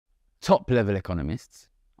top level economists,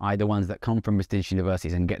 i.e. the ones that come from prestigious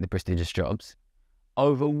universities and get the prestigious jobs,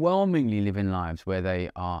 overwhelmingly living lives where they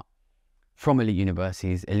are from elite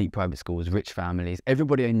universities, elite private schools, rich families.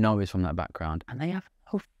 Everybody they know is from that background, and they have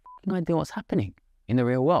no idea what's happening in the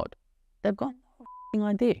real world. They've got no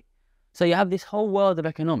idea. So you have this whole world of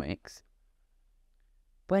economics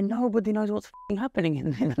where nobody knows what's happening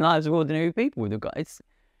in the lives of ordinary people. It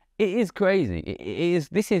is crazy.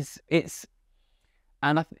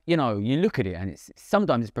 And you know, you look at it, and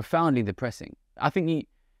sometimes it's profoundly depressing. I think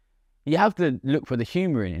you have to look for the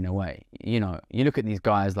humour in a way. You know, you look at these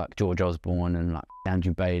guys like George Osborne and like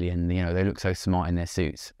Andrew Bailey, and you know, they look so smart in their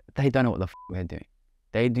suits. They don't know what the they're doing.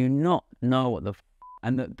 They do not know what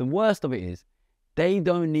and the worst of it is, they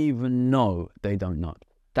don't even know they don't know.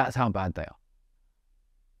 That's how bad they are.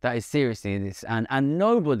 That is seriously this, and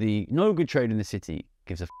no good trader in the city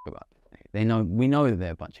gives a about it. We know that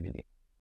they're a bunch of idiots.